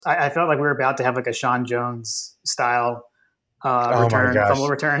I felt like we were about to have like a Sean Jones style Oh my gosh. fumble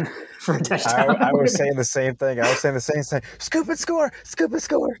return for a touchdown. I was saying the same thing. I was saying the same thing. Scoop and score. Scoop and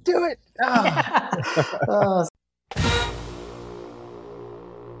score. Do it. Oh.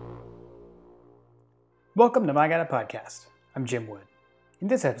 Welcome to My Got a Podcast. I'm Jim Wood. In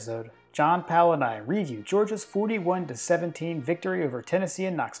this episode, John Powell and I review Georgia's 41-17 victory over Tennessee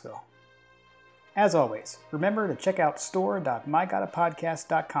in Knoxville. As always, remember to check out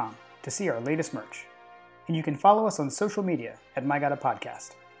store.mygotapodcast.com to see our latest merch. And you can follow us on social media at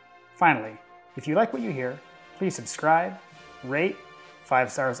MyGotAPodcast. Finally, if you like what you hear, please subscribe, rate, 5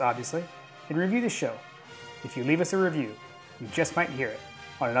 stars obviously, and review the show. If you leave us a review, you just might hear it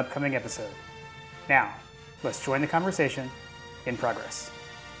on an upcoming episode. Now, let's join the conversation in progress.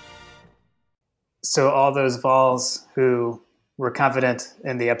 So all those Vols who were confident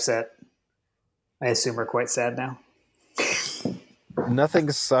in the upset, I assume we're quite sad now.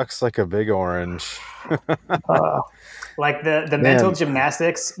 Nothing sucks like a big orange. Like the mental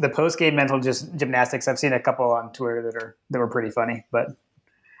gymnastics, the post-game mental gymnastics. I've seen a couple on Twitter that were pretty funny, but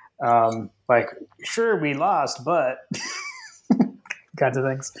like, sure, we lost, but kinds of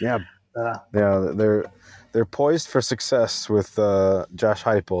things. Yeah, they're poised for success with Josh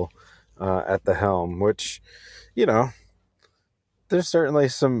Heupel at the helm, which, you know, there's certainly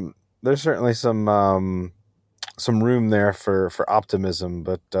some room there for optimism,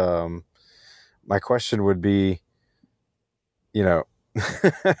 but my question would be, you know,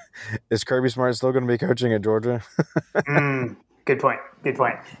 is Kirby Smart still going to be coaching at Georgia? Good point.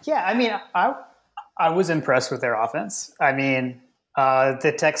 Yeah, I mean, I was impressed with their offense. I mean,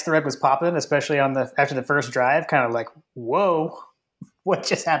 the text thread was popping, especially after the first drive, kind of like, whoa, what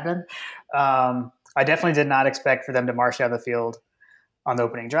just happened? I definitely did not expect for them to march down the field on the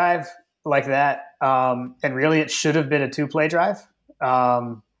opening drive like that. And really, it should have been a 2-play drive.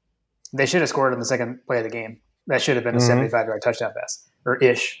 They should have scored on the second play of the game. That should have been a 75-yard touchdown pass, or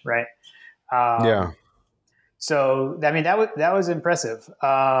ish, right? Yeah. So, I mean, that was impressive.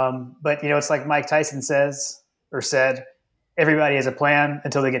 But, you know, it's like Mike Tyson said, everybody has a plan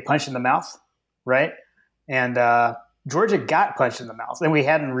until they get punched in the mouth, right? And Georgia got punched in the mouth. And we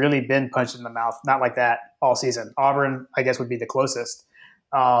hadn't really been punched in the mouth, not like that all season. Auburn, I guess, would be the closest.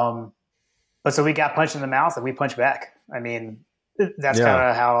 But so we got punched in the mouth and we punched back. I mean, that's kind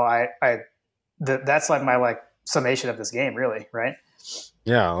of how that's like my summation of this game, really, right?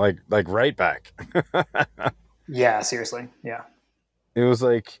 Yeah, like right back. Yeah, seriously. Yeah. It was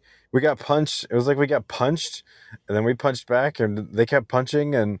like we got punched. It was like we got punched, and then we punched back, and they kept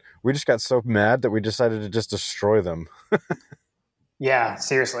punching, and we just got so mad that we decided to just destroy them. Yeah,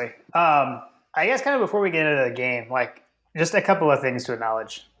 seriously. I guess kind of before we get into the game, like just a couple of things to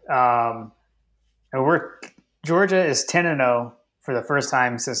acknowledge. Georgia is 10-0 for the first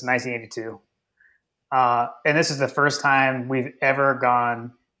time since 1982. And this is the first time we've ever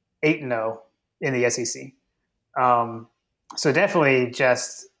gone 8-0 in the SEC. So definitely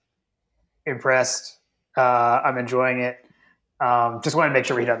just impressed. I'm enjoying it. Just want to make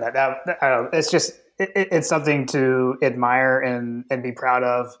sure we hit on that. I don't know, it's just it's something to admire and be proud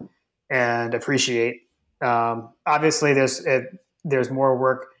of and appreciate. Obviously, there's more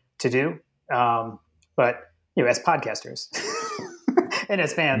work to do, but you know, as podcasters and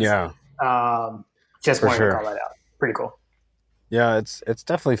as fans, just wanted to call that out. Pretty cool. Yeah, it's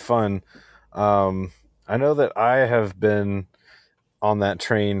definitely fun. I know that I have been on that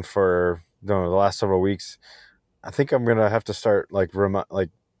train for the last several weeks. I think I'm gonna have to start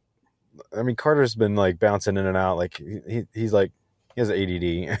Carter's been like bouncing in and out. Like he's like, he has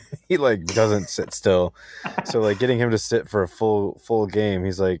ADD. He like doesn't sit still. So like getting him to sit for a full game,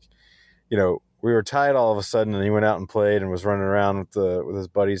 he's like, you know, we were tied all of a sudden, and he went out and played and was running around with his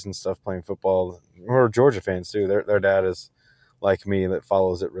buddies and stuff playing football. We're Georgia fans too. Their dad is like me that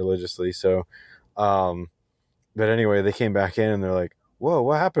follows it religiously. So, but anyway, they came back in and they're like, "Whoa,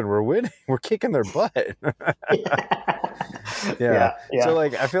 what happened? We're winning. We're kicking their butt." Yeah. So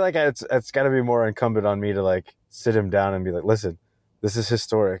like, I feel like it's got to be more incumbent on me to like sit him down and be like, "Listen, this is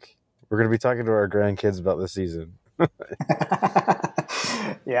historic. We're going to be talking to our grandkids about this season."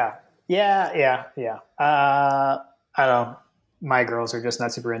 Yeah. I don't know. My girls are just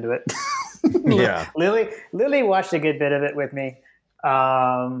not super into it. Yeah. Lily watched a good bit of it with me.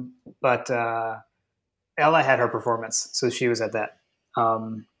 But Ella had her performance, so she was at that,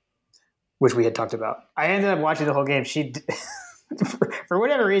 which we had talked about. I ended up watching the whole game. She, for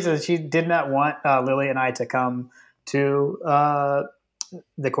whatever reason, she did not want Lily and I to come to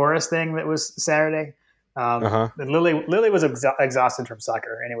the chorus thing that was Saturday. Lily was exhausted from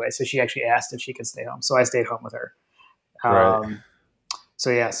soccer anyway, so she actually asked if she could stay home. So I stayed home with her. Right.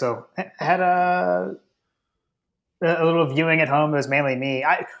 so I had a little viewing at home. It was mainly me.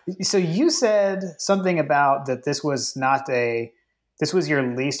 So you said something about that this was your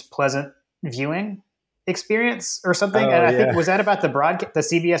least pleasant viewing experience or something. And Oh I think, yeah. was that about the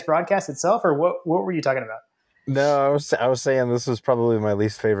CBS broadcast itself, or what were you talking about? No, I was saying this was probably my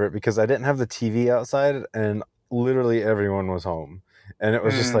least favorite because I didn't have the TV outside and literally everyone was home. And it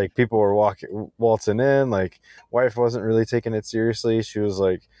was just Mm. like people were waltzing in, like wife wasn't really taking it seriously. She was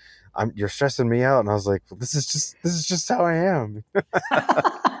like, you're stressing me out. And I was like, well, this is just how I am.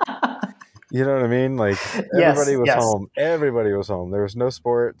 You know what I mean? Like everybody Yes, was yes. home. Everybody was home. There was no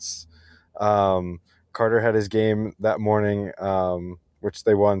sports. Um, Carter had his game that morning, which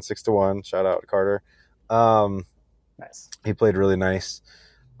they won 6-1. Shout out to Carter. Um, Nice. he played really nice.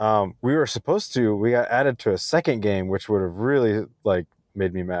 We got added to a second game, which would have really like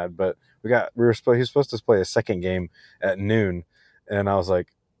made me mad. But he was supposed to play a second game at noon, and I was like,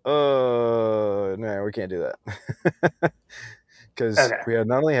 no, we can't do that because Okay. we had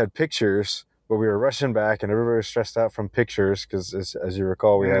not only had pictures, but we were rushing back, and everybody was stressed out from pictures because, as you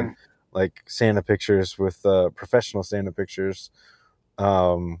recall, we had Mm. like Santa pictures with professional Santa pictures,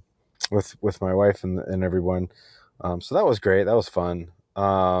 um, with my wife and everyone. So that was great. That was fun.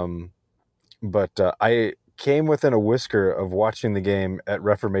 But I came within a whisker of watching the game at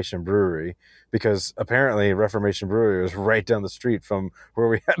Reformation Brewery because apparently Reformation Brewery was right down the street from where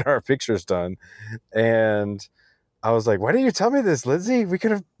we had our pictures done. And I was like, "Why didn't you tell me this, Lindsay? We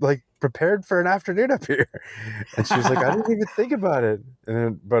could have like prepared for an afternoon up here." And she was like, "I didn't even think about it."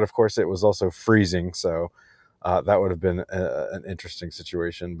 But of course, it was also freezing, so that would have been an interesting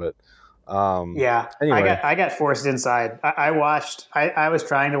situation. But Yeah, anyway, I got forced inside. I was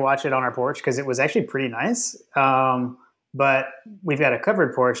trying to watch it on our porch because it was actually pretty nice. But we've got a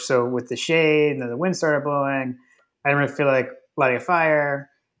covered porch, so with the shade and then the wind started blowing, I didn't really feel like lighting a fire.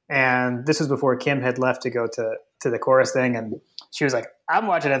 And this was before Kim had left to go to the chorus thing, and she was like, "I'm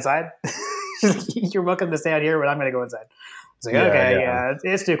watching inside. You're welcome to stay out here, but I'm going to go inside." I was like, yeah, "Okay, yeah.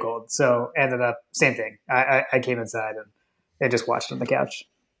 yeah, it's too cold." So ended up same thing. I came inside and just watched on the couch.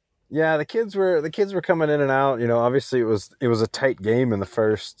 Yeah, the kids were coming in and out. Obviously it was a tight game in the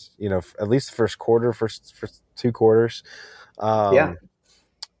first, at least the first quarter, first two quarters, Yeah, um,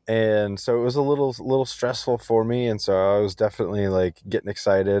 and so it was a little stressful for me. And so I was definitely like getting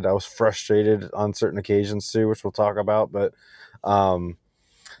excited. I was frustrated on certain occasions too, which we'll talk about. But um,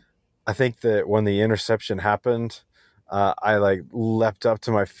 I think that when the interception happened, I like leapt up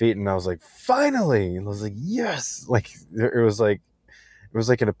to my feet and I was like, finally, and I was like, yes, like it was like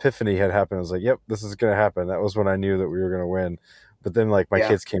an epiphany had happened. I was like, "Yep, this is gonna happen." That was when I knew that we were gonna win. But then, like, my yeah.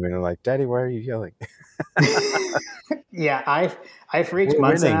 kids came in and like, "Daddy, why are you yelling? Yeah, I freaked We're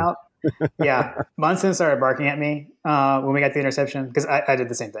Munson winning." out. Yeah, Munson started barking at me when we got the interception because I did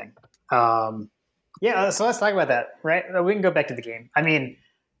the same thing. Yeah, so let's talk about that, right? We can go back to the game. I mean,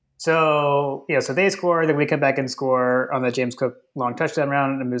 so they score, then we come back and score on the James Cook long touchdown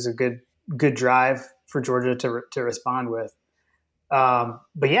round, and it was a good drive for Georgia to respond with.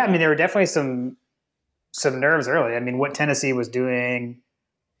 But yeah, I mean, there were definitely some nerves early. I mean, what Tennessee was doing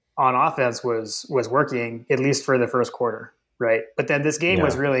on offense was working at least for the first quarter, right? But then this game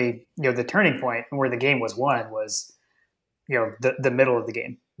was Yeah, really the turning point, and where the game was won was the middle of the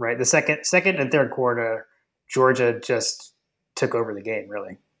game, right? The second and third quarter, Georgia just took over the game,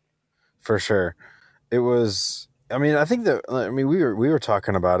 really. for sure. It was. I mean, I think that. I mean, we were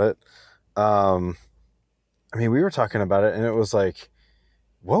talking about it. Um, I mean, we were talking about it, and it was like,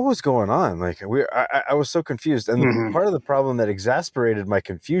 what was going on? Like, I was so confused, and Mm-hmm. part of the problem that exasperated my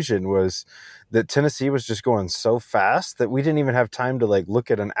confusion was that Tennessee was just going so fast that we didn't even have time to like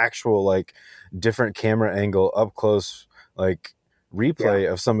look at an actual like different camera angle up close like Yeah, replay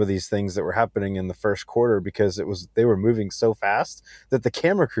of some of these things that were happening in the first quarter because they were moving so fast that the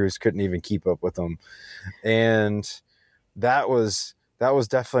camera crews couldn't even keep up with them. And that was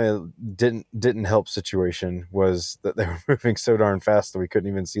definitely didn't help situation, was that they were moving so darn fast that we couldn't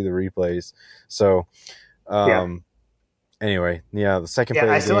even see the replays. So yeah, um anyway, yeah, the second yeah.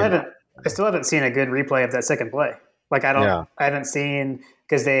 play of the game. I still haven't seen a good replay of that second play. Like Yeah, I haven't seen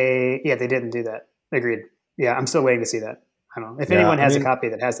because they didn't do that. Agreed. Yeah, I'm still waiting to see that. I don't know if yeah, anyone I has a mean, copy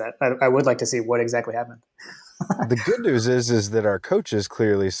that has that. I would like to see what exactly happened. the good news is that our coaches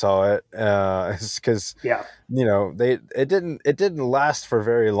clearly saw it, because Yeah, it didn't last for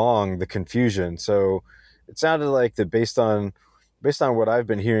very long, the confusion. So it sounded like that based on what I've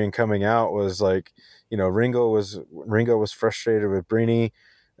been hearing coming out was like, Ringo was frustrated with Brini.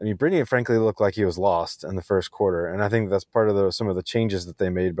 I mean, Brini frankly looked like he was lost in the first quarter, and I think that's part of some of the changes that they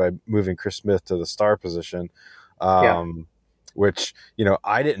made by moving Chris Smith to the star position. yeah. Um, which,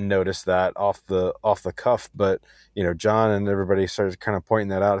 I didn't notice that off the cuff, but John and everybody started kind of pointing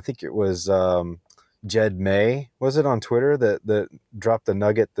that out. I think it was Jed May, was it, on Twitter that dropped the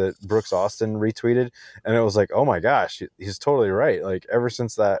nugget that Brooks Austin retweeted, and it was like, oh my gosh, he's totally right. Like ever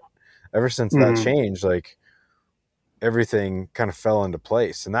since that change, like everything kind of fell into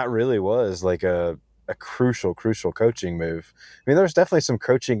place, and that really was like a crucial coaching move. I mean, there's definitely some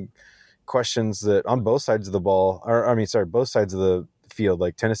coaching questions that on both sides of the ball, or both sides of the field.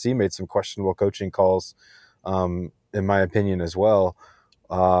 Like Tennessee made some questionable coaching calls, in my opinion as well.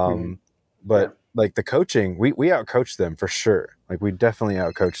 But like the coaching, we outcoached them for sure. Like we definitely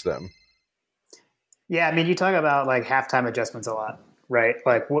outcoached them. Yeah, I mean, you talk about like halftime adjustments a lot, right?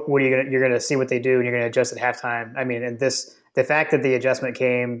 Like, what are you gonna? You're gonna see what they do, and you're gonna adjust at halftime. I mean, and the fact that the adjustment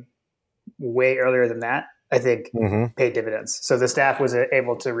came way earlier than that, I think, paid dividends. So the staff was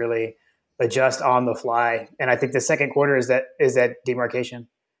able to really adjust on the fly, and I think the second quarter is that demarcation.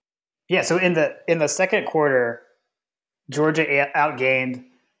 Yeah. So in the second quarter, Georgia outgained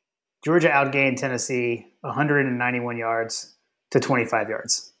Tennessee 191 yards to 25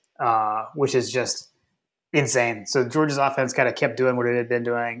 yards, which is just insane. So Georgia's offense kind of kept doing what it had been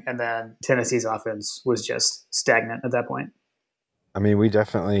doing, and then Tennessee's offense was just stagnant at that point. I mean, we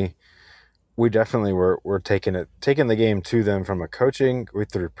definitely were taking the game to them from a coaching. We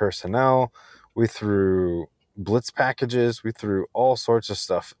threw personnel, we threw blitz packages, we threw all sorts of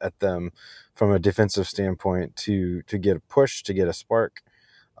stuff at them from a defensive standpoint to get a push, to get a spark.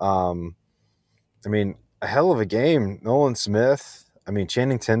 I mean, a hell of a game. Nolan Smith, I mean,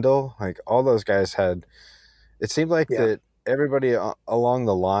 Channing Tindall, like all those guys had. It seemed like that everybody along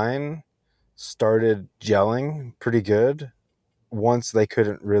the line started gelling pretty good once they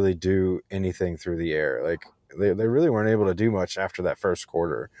couldn't really do anything through the air. Like they really weren't able to do much after that first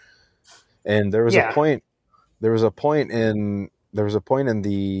quarter. And there was a point in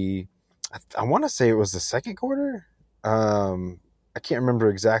the, I want to say it was the second quarter. I can't remember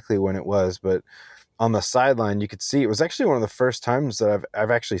exactly when it was, but on the sideline you could see, it was actually one of the first times that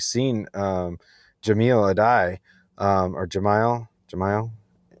I've actually seen Jamil Adai, or Jamial.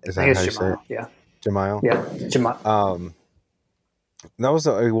 Is that how you say it? Yeah. Jamial. Yeah. Jamial. That was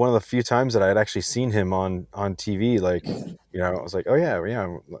one of the few times that I had actually seen him on TV. Like, I was like, oh yeah,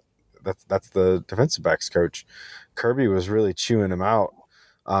 that's the defensive backs coach. Kirby was really chewing him out.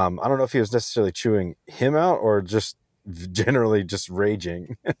 I don't know if he was necessarily chewing him out or just generally just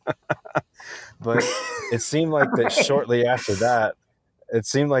raging. But it seemed like that shortly after that.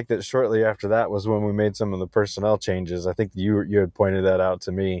 Was when we made some of the personnel changes. I think you had pointed that out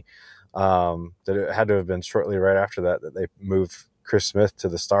to me, that it had to have been shortly right after that they moved Chris Smith to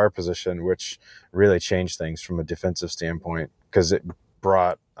the star position, which really changed things from a defensive standpoint because it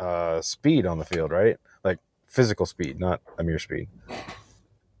brought speed on the field, right? Like physical speed, not a mere speed.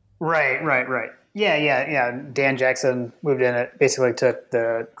 Right. Yeah. Dan Jackson moved in. It basically took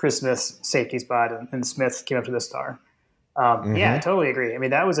the Chris Smith safety spot, and Smith came up to the star. Yeah, I totally agree. I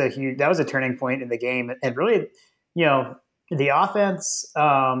mean, that was a turning point in the game, and really, the offense.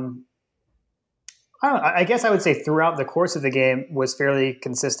 I guess I would say throughout the course of the game was fairly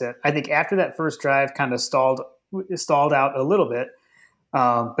consistent. I think after that first drive, kind of stalled out a little bit,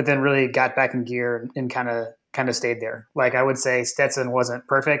 but then really got back in gear and kind of stayed there. Like I would say, Stetson wasn't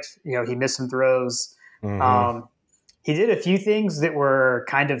perfect. He missed some throws. He did a few things that were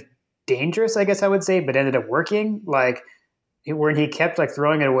kind of dangerous, I guess I would say, but ended up working. Like where he kept like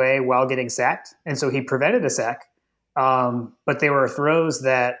throwing it away while getting sacked, and so he prevented a sack. But they were throws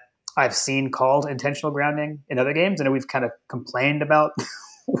that I've seen called intentional grounding in other games, and we've kind of complained about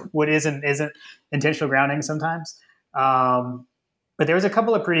what isn't intentional grounding sometimes. But there was a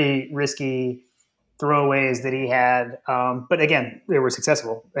couple of pretty risky throwaways that he had, but again, they were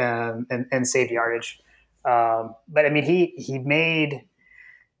successful and saved yardage. But I mean,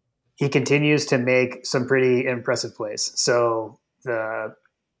 he continues to make some pretty impressive plays. So the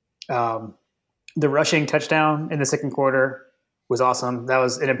rushing touchdown in the second quarter was awesome. That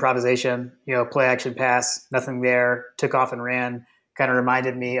was an improvisation, play action pass, nothing there, took off and ran. Kind of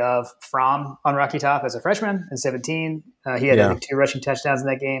reminded me of Fromm on Rocky Top as a freshman in 2017. He had, I think, 2 rushing touchdowns in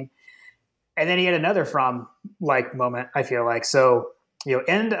that game. And then he had another Fromm-like moment, I feel like. So,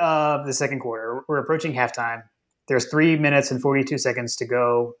 end of the second quarter, we're approaching halftime. There's 3 minutes and 42 seconds to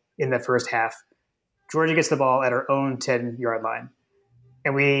go in the first half. Georgia gets the ball at our own 10-yard line.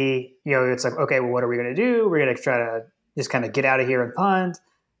 And we, it's like, okay, well, what are we going to do? We're going to try to just kind of get out of here and punt,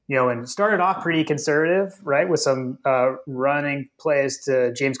 and started off pretty conservative, right, with some running plays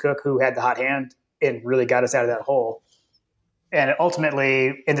to James Cook, who had the hot hand and really got us out of that hole. And it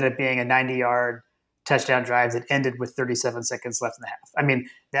ultimately ended up being a 90-yard touchdown drive that ended with 37 seconds left in the half. I mean,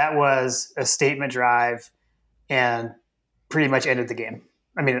 that was a statement drive and pretty much ended the game.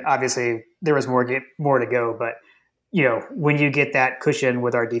 I mean, obviously there was more to go, but when you get that cushion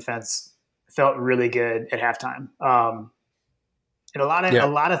with our defense, it felt really good at halftime. And a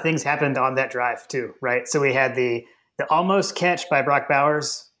lot of things happened on that drive too, right? So we had the almost catch by Brock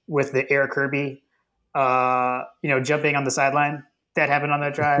Bowers with the Air Kirby, jumping on the sideline. That happened on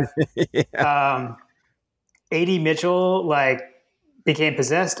that drive. Yeah. A.D. Mitchell became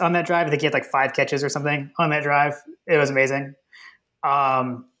possessed on that drive. I think he had 5 catches or something on that drive. It was amazing.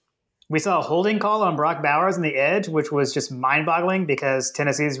 We saw a holding call on Brock Bowers on the edge, which was just mind-boggling because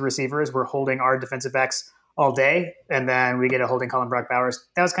Tennessee's receivers were holding our defensive backs all day, and then we get a holding call on Brock Bowers.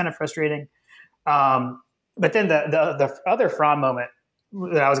 That was kind of frustrating. But then the other Fromm moment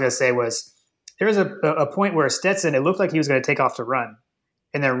that I was going to say was there was a point where Stetson, it looked like he was going to take off to run.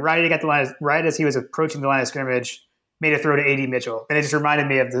 And then right as he was approaching the line of scrimmage, made a throw to A.D. Mitchell. And it just reminded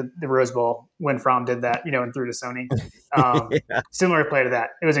me of the Rose Bowl when Fromm did that, and threw to Sony. Similar play to that.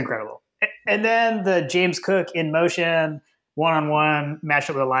 It was incredible. And then the James Cook in motion, one-on-one, matched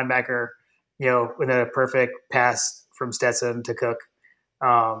up with a linebacker, with a perfect pass from Stetson to Cook.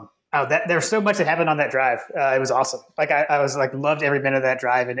 There's so much that happened on that drive. It was awesome. I was loved every minute of that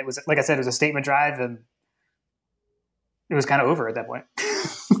drive. And it was, like I said, it was a statement drive, and it was kind of over at that point.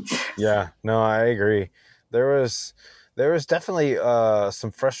 Yeah, no, I agree. There was definitely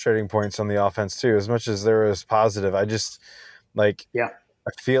some frustrating points on the offense too, as much as there was positive. I just I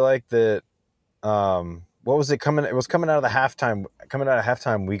feel like that. What was it coming? It was coming out of the halftime. Coming out of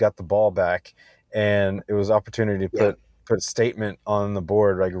halftime, we got the ball back, and it was opportunity to put a statement on the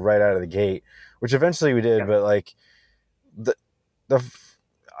board right out of the gate, which eventually we did. Yeah. But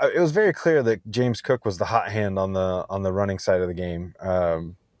it was very clear that James Cook was the hot hand on the running side of the game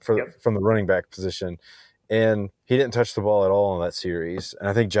from the running back position, and he didn't touch the ball at all in that series. And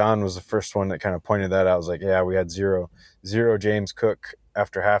I think John was the first one that kind of pointed that out. I was like, yeah, we had zero James Cook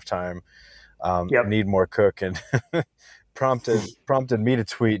after halftime. Need more Cook, and prompted me to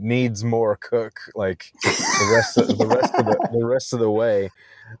tweet needs more Cook the rest of the way.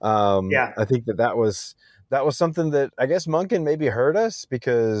 I think that was something that I guess Monken maybe hurt us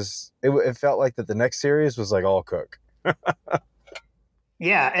because it felt like that the next series was all Cook.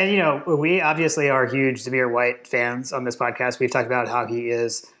 Yeah, and we obviously are huge Zamir White fans on this podcast. We've talked about how he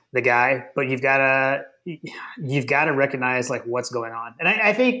is the guy, but you've got to recognize what's going on. And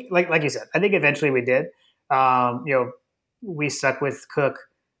I think like you said, I think eventually we did. We stuck with Cook,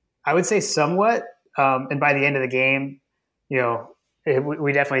 I would say somewhat. And by the end of the game,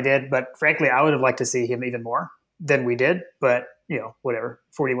 we definitely did. But frankly, I would have liked to see him even more than we did. But whatever,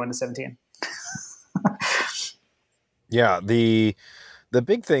 41-17. Yeah, the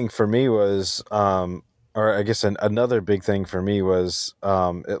big thing for me was, or I guess another big thing for me was,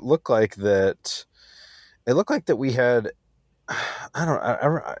 it looked like that we had, I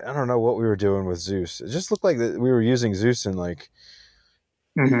don't know what we were doing with Zeus. It just looked like that we were using Zeus in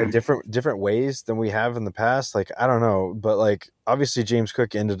in different ways than we have in the past. I don't know, but obviously James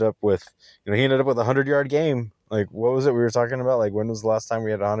Cook ended up with, he ended up with a 100-yard game. What was it we were talking about? When was the last time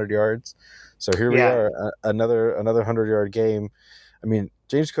we had 100 yards? So here we are, another 100-yard game. I mean,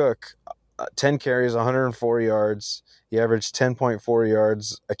 James Cook, 10 carries, 104 yards. He averaged 10.4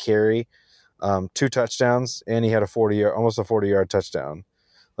 yards a carry, 2 touchdowns, and he had almost a 40-yard touchdown.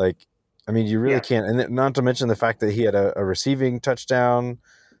 You really can't. And not to mention the fact that he had a receiving touchdown,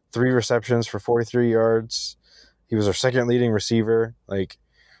 3 receptions for 43 yards. He was our second leading receiver. It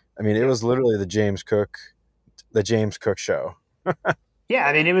was literally the James Cook show.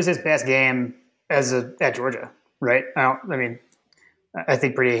 Yeah, it was his best game at Georgia, right? I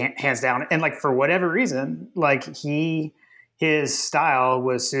think pretty hands down. And for whatever reason, his style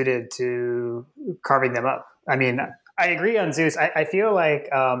was suited to carving them up. I agree on Zeus. I feel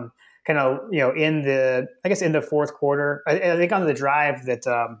in the fourth quarter, I think on the drive that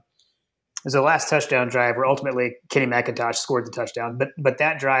was the last touchdown drive where ultimately Kenny McIntosh scored the touchdown. But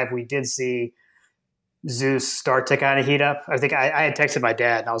that drive we did see Zeus start to kind of heat up. I think I had texted my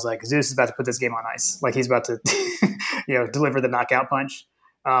dad and I was like, Zeus is about to put this game on ice. He's about to, deliver the knockout punch,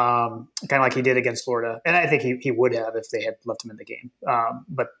 kind of like he did against Florida. And I think he would have if they had left him in the game.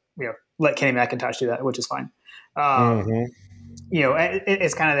 But let Kenny McIntosh do that, which is fine.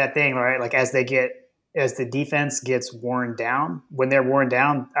 It's kind of that thing, right? As the defense gets worn down, when they're worn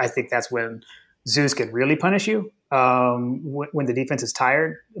down, I think that's when Zeus can really punish you. When the defense is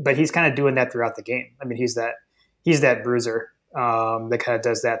tired, but he's kind of doing that throughout the game. He's that bruiser that kind of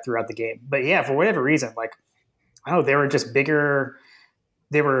does that throughout the game. But yeah, for whatever reason, they were just bigger.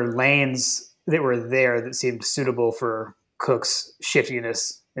 There were lanes that were there that seemed suitable for Cook's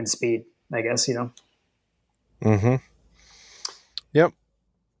shiftiness and speed, I guess, Mm-hmm. Yep.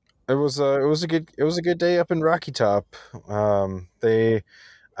 It was a good day up in Rocky Top. I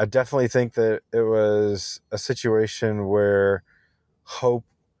definitely think that it was a situation where hope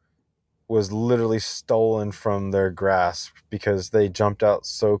was literally stolen from their grasp because they jumped out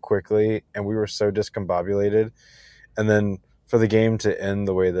so quickly and we were so discombobulated. And then for the game to end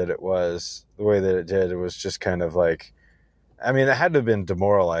the way that it was, the way that it did, it was just kind of like, I mean, it had to have been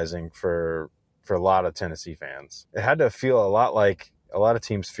demoralizing for a lot of Tennessee fans. It had to feel a lot like a lot of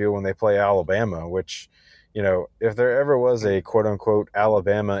teams feel when they play Alabama, which, if there ever was a quote unquote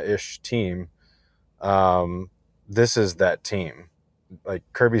Alabama-ish team, this is that team. Like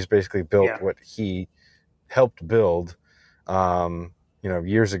Kirby's basically built Yeah. what he helped build,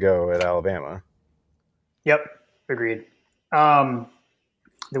 years ago at Alabama. Yep, agreed. The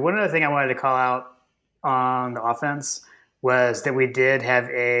one other thing I wanted to call out on the offense was that we did have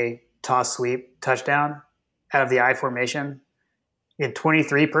a toss sweep touchdown out of the I formation. We had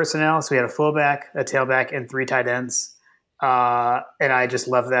 23 personnel, so we had a fullback, a tailback, and 3 tight ends. And I just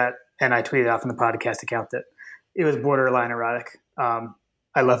love that. And I tweeted out from the podcast account that it was borderline erotic.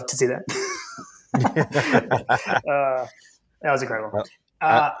 I love to see that. That was incredible.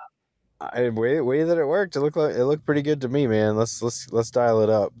 Well, way that it worked, it looked pretty good to me, man. Let's dial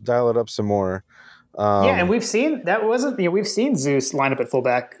it up some more. Yeah, and we've seen that wasn't we've seen Zeus line up at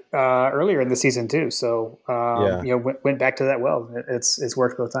fullback earlier in the season too. So went back to that well. It's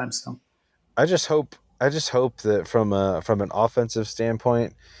worked both times. So I just hope that from an offensive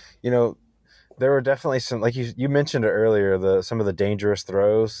standpoint, there were definitely some, like you mentioned it earlier, some of the dangerous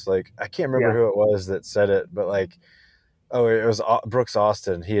throws. Like I can't remember who it was that said it, but like, oh, it was Brooks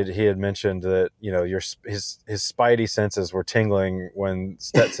Austin. He had mentioned that his spidey senses were tingling when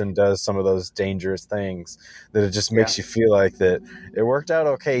Stetson does some of those dangerous things. That it just makes you feel like that it worked out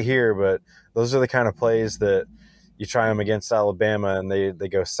okay here, but those are the kind of plays that you try them against Alabama and they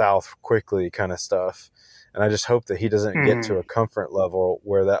go south quickly, kind of stuff. And I just hope that he doesn't get to a comfort level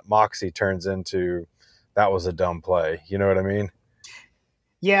where that moxie turns into that was a dumb play. You know what I mean?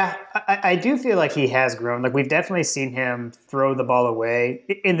 Yeah, I do feel like he has grown. Like we've definitely seen him throw the ball away,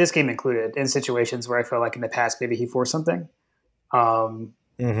 in this game included, in situations where I felt like in the past maybe he forced something.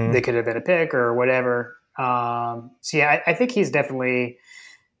 They could have been a pick or whatever. So yeah, I think he's definitely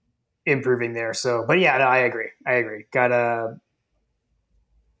improving there. So, but yeah, no, I agree. I don't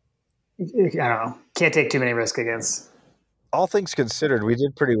know. Can't take too many risks against. All things considered, we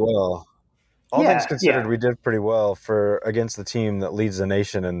did pretty well. Things considered, we did pretty well against the team that leads the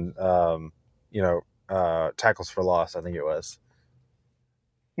nation in, tackles for loss. I think it was.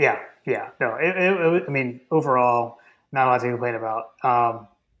 Yeah. No, I mean, overall, not a lot to complain about.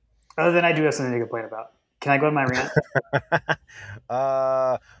 Other than I do have something to complain about. Can I go to my rant?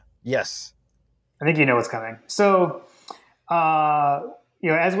 Yes. I think you know what's coming. So,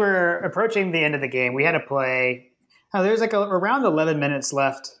 as we're approaching the end of the game, we had a play. There's like around 11 minutes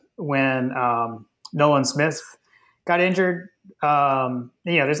left when Nolan Smith got injured.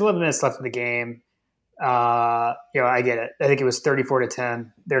 There's 11 minutes left in the game. I get it. I think it was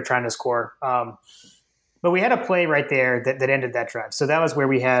 34-10. They're trying to score. But we had a play right there that ended that drive. So that was where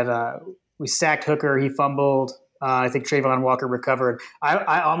we sacked Hooker. He fumbled. I think Trayvon Walker recovered.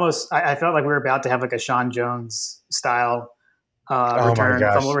 I felt like we were about to have like a Sean Jones style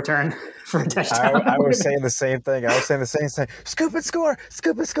fumble return for a touchdown. I was saying the same thing. Scoop and score.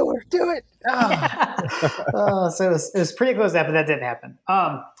 Do it. So it was pretty close to that, but that didn't happen.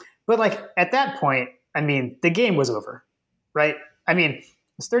 But like at that point, I mean, the game was over, right? I mean,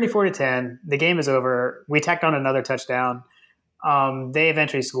 it's 34-10. The game is over. We tacked on another touchdown. They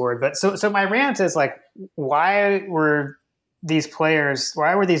eventually scored. But so my rant is like, why were these defenders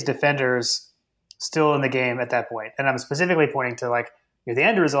still in the game at that point? And I'm specifically pointing to like, the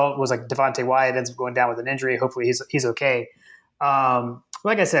end result was like Devontae Wyatt ends up going down with an injury. Hopefully he's okay.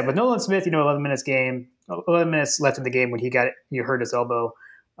 Like I said, with Nolan Smith, 11 minutes left in the game when he hurt his elbow.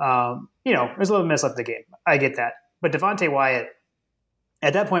 There's 11 minutes left in the game. I get that. But Devontae Wyatt,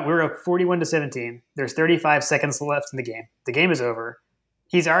 at that point, we were up 41-17. There's 35 seconds left in the game. The game is over.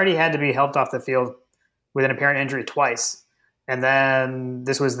 He's already had to be helped off the field with an apparent injury twice. And then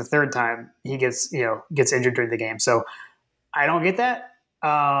this was the third time he gets injured during the game. So I don't get that.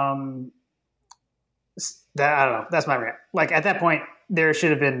 I don't know. That's my rant. Like at that point, there should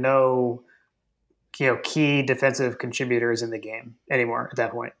have been no, key defensive contributors in the game anymore at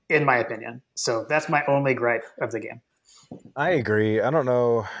that point, in my opinion. So that's my only gripe of the game. I agree. I don't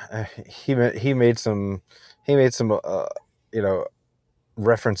know. He made some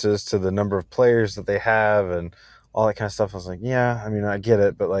references to the number of players that they have and all that kind of stuff. I was like, yeah, I mean, I get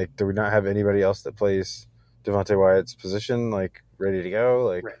it, but like, do we not have anybody else that plays Devontae Wyatt's position, like, ready to go?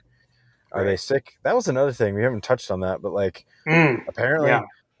 Like, Right. are they sick? That was another thing. We haven't touched on that, but like, Yeah.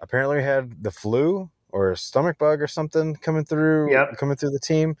 apparently we had the flu or a stomach bug or something coming through Yep. the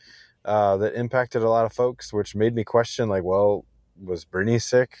team that impacted a lot of folks, which made me question, like, well, was Brittany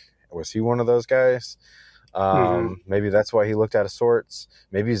sick? Was he one of those guys? Mm-hmm. Maybe that's why he looked out of sorts.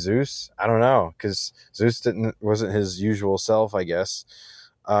 Maybe Zeus. I don't know, because Zeus wasn't his usual self, I guess.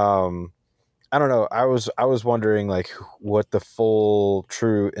 I don't know. I was wondering like what the full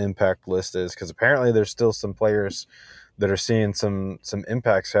true impact list is, because apparently there's still some players that are seeing some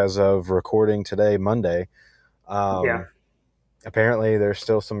impacts as of recording today, Monday. Yeah. Apparently there's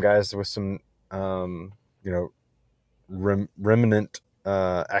still some guys with some you know, remnant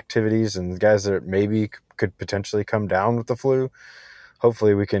activities, and guys that maybe could potentially come down with the flu.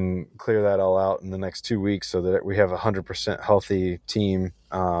 Hopefully we can clear that all out in the next 2 weeks so that we have a 100% healthy team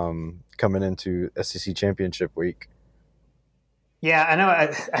coming into SEC championship week. Yeah, I know.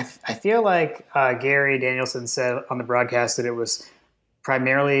 I feel like Gary Danielson said on the broadcast that it was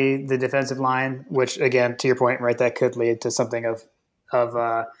primarily the defensive line, which again, to your point, right, that could lead to something of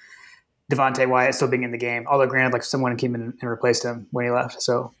Devontae Wyatt still being in the game. Although, granted, like someone came in and replaced him when he left.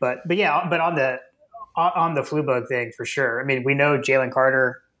 So, but yeah, but on the flu bug thing for sure. I mean, we know Jalen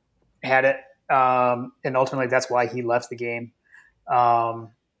Carter had it, and ultimately that's why he left the game. He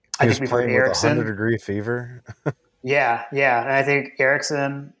I was think we've heard playing with 100 Erickson. degree fever. Yeah, yeah, and I think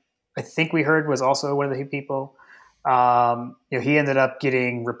Erickson. I think we heard was also one of the people. He ended up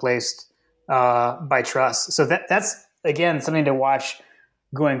getting replaced by Truss. So that's again something to watch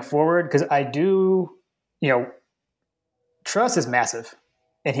going forward, because I do, Truss is massive,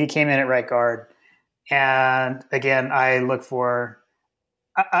 and he came in at right guard. And again, I look for.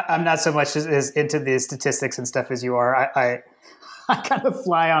 I'm not so much as into the statistics and stuff as you are. I kind of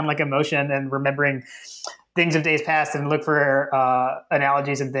fly on like emotion and remembering things of days past and look for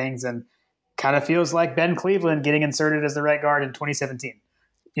analogies and things, and kind of feels like Ben Cleveland getting inserted as the right guard in 2017,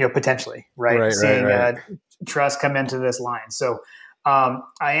 potentially, right? Seeing Truss come into this line. So I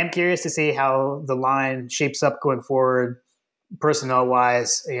am curious to see how the line shapes up going forward, personnel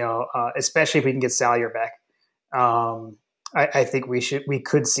wise, especially if we can get Salyer back. I think we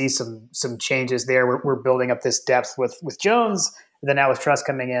could see some changes there. We're building up this depth with Jones, and then now with Truss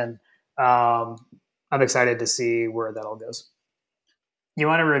coming in. I'm excited to see where that all goes. You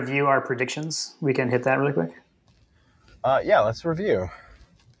want to review our predictions? We can hit that really quick. Yeah, let's review.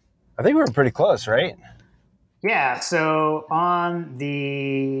 I think we were pretty close, right? Yeah. So on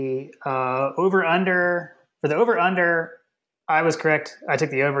the over/under, for the over/under, I was correct. I took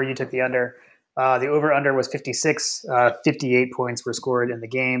the over. You took the under. The over/under was 56. 58 points were scored in the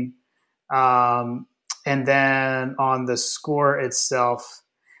game. And then on the score itself,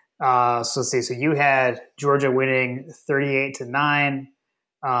 so let's see. So you had Georgia winning 38-9.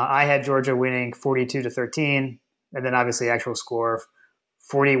 I had Georgia winning 42-13, and then obviously actual score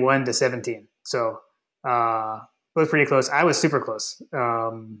 41-17. So both pretty close. I was super close.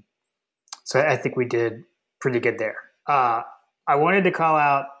 So I think we did pretty good there. I wanted to call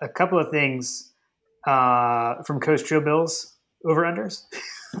out a couple of things from Coach Joe Bill's over-unders.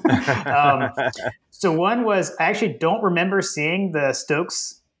 So one was, I actually don't remember seeing the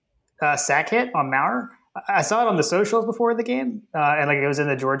Stokes sack hit on Maurer. I saw it on the socials before the game, and like it was in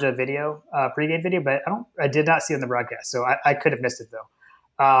the Georgia video, pregame video, but I did not see it in the broadcast, so I could have missed it though.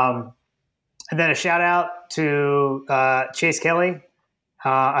 And then a shout out to Chase Kelly.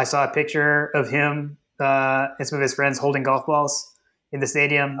 I saw a picture of him and some of his friends holding golf balls in the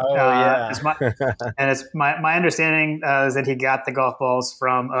stadium. Oh yeah, and it's my understanding is that he got the golf balls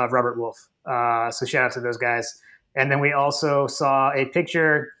from Robert Wolf. So shout out to those guys. And then we also saw a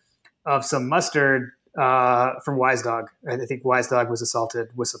picture of some mustard from Wise Dog. I think Wise Dog was assaulted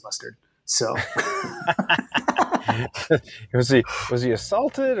with some mustard. So was he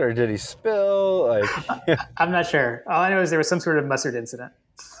assaulted or did he spill? Like I'm not sure. All I know is there was some sort of mustard incident.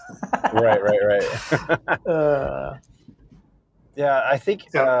 Right. Yeah, I think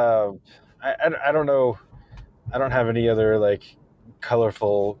so, I don't know. I don't have any other like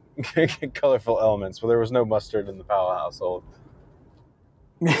colorful elements, but there was no mustard in the Powell household.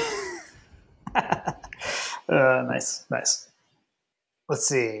 Nice. Let's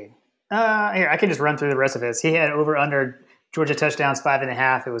see. Here, I can just run through the rest of his. He had over/under Georgia touchdowns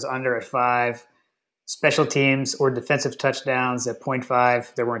 5.5. It was under at 5. Special teams or defensive touchdowns at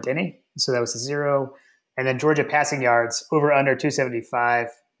 0.5. There weren't any, so that was a 0. And then Georgia passing yards over/under 275.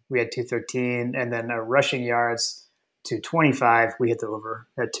 We had 213, and then rushing yards to 25, we hit the over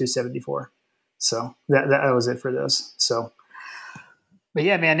at 274. So that was it for those. So, but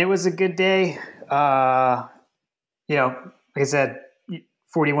yeah, man, it was a good day. Like I said,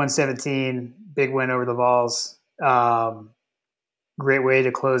 41-17, big win over the Vols. Great way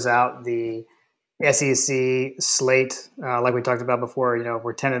to close out the SEC slate. Like we talked about before,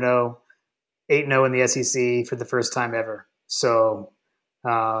 we're 10-0, 8-0 in the SEC for the first time ever. So,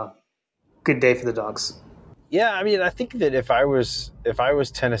 good day for the Dogs. Yeah, I mean, I think that if I was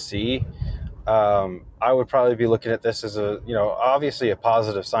Tennessee, I would probably be looking at this as obviously a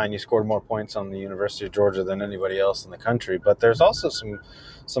positive sign. You scored more points on the University of Georgia than anybody else in the country, but there's also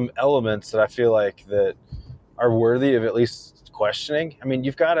some elements that I feel like that are worthy of at least questioning. I mean,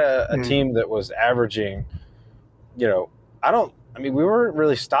 you've got a team that was averaging, we weren't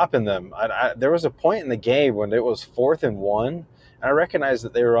really stopping them. There was a point in the game when it was 4th and 1, and I recognized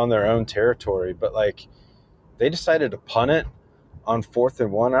that they were on their own territory, but like they decided to punt it on 4th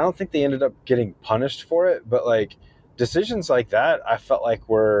and 1. I don't think they ended up getting punished for it, but like decisions like that, I felt like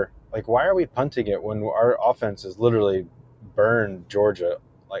were like, why are we punting it when our offense has literally burned Georgia?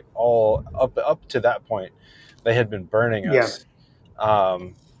 Like all up to that point, they had been burning us.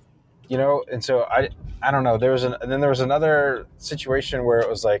 And so I don't know. And then there was another situation where it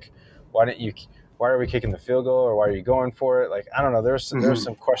was like, why are we kicking the field goal, or why are you going for it? Like, I don't know. There was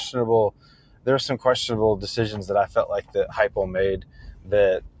some questionable decisions that I felt like that Heupel made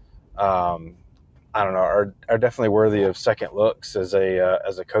that I don't know are definitely worthy of second looks as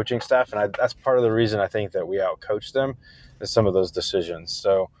a coaching staff, and that's part of the reason I think that we outcoached them is some of those decisions.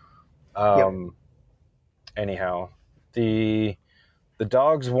 So, anyhow, the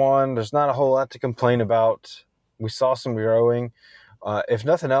Dogs won. There's not a whole lot to complain about. We saw some growing. If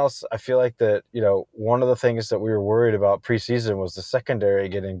nothing else, I feel like that, one of the things that we were worried about preseason was the secondary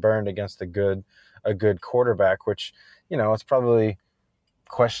getting burned against a good quarterback, which, it's probably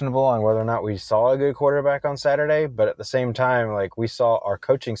questionable on whether or not we saw a good quarterback on Saturday. But at the same time, like, we saw our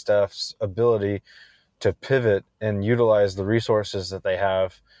coaching staff's ability to pivot and utilize the resources that they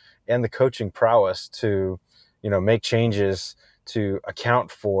have and the coaching prowess to, make changes to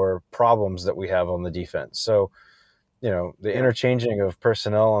account for problems that we have on the defense. So, the interchanging of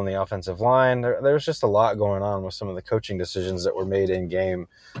personnel on the offensive line, there's just a lot going on with some of the coaching decisions that were made in game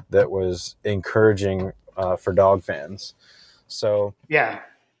that was encouraging for Dog fans. So, yeah,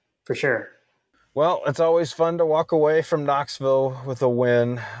 for sure. Well, it's always fun to walk away from Knoxville with a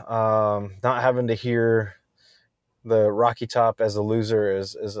win. Not having to hear the Rocky Top as a loser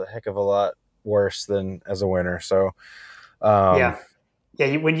is a heck of a lot worse than as a winner. So,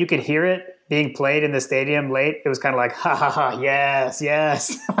 when you could hear it being played in the stadium late, it was kind of like, ha ha ha, yes.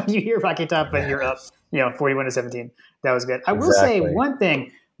 You hear Rocky Top and you're up, 41-17. That was good. I will say one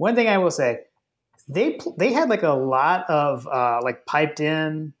thing I will say, they had like a lot of like piped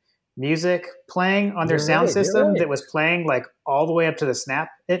in music playing on their sound system that was playing like all the way up to the snap,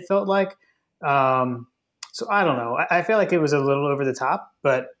 it felt like. So I don't know. I feel like it was a little over the top,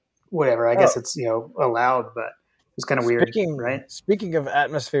 but whatever. I guess it's, allowed, but it's kind of weird, right? Speaking of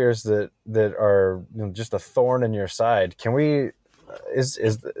atmospheres that are just a thorn in your side, can we is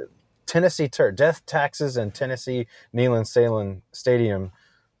the Tennessee turf, death taxes and Tennessee Neyland Stadium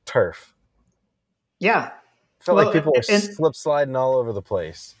turf? Yeah, I felt like people were slip sliding all over the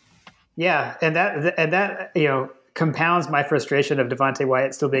place. Yeah, and that compounds my frustration of Devontae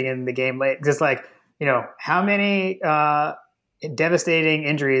Wyatt still being in the game late. Just like, how many devastating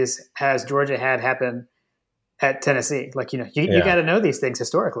injuries has Georgia had happen at Tennessee? Like, you got to know these things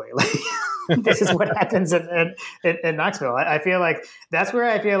historically. Like, this is what happens in Knoxville. I feel like that's where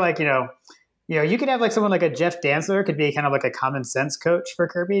I feel like, you could have like someone like a Jeff Dantzler could be kind of like a common sense coach for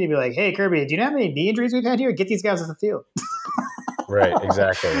Kirby to be like, hey, Kirby, do you know how many knee injuries we've had here? Get these guys off the field. Right,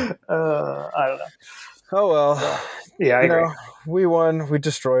 exactly. I don't know. Oh, well. Yeah, I agree. We won. We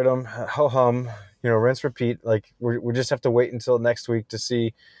destroyed them. Ho hum. Rinse, repeat. Like, we just have to wait until next week to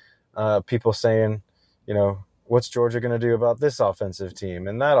see people saying, what's Georgia going to do about this offensive team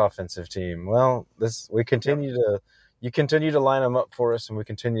and that offensive team? Well, you continue to line them up for us, and we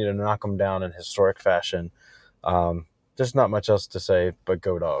continue to knock them down in historic fashion. There's not much else to say, but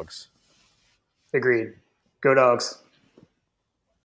go Dogs. Agreed. Go Dogs.